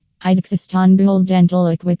IDEX Istanbul Dental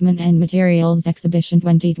Equipment and Materials Exhibition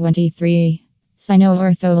 2023. Sino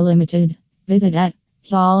Ortho Limited. Visit at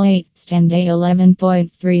Hall 8, Stand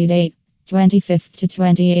A11.3 date 25th to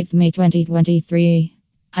 28th May 2023.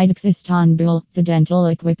 IDEX Istanbul, the dental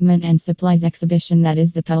equipment and supplies exhibition that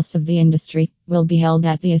is the pulse of the industry, will be held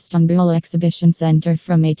at the Istanbul Exhibition Center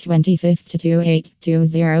from May 25th to 28th,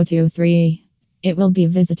 2023. It will be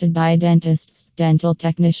visited by dentists, dental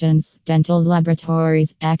technicians, dental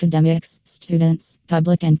laboratories, academics, students,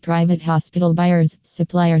 public and private hospital buyers,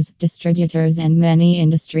 suppliers, distributors, and many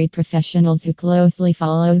industry professionals who closely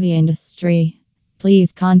follow the industry.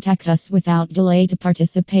 Please contact us without delay to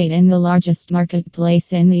participate in the largest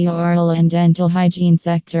marketplace in the oral and dental hygiene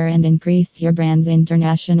sector and increase your brand's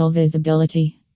international visibility.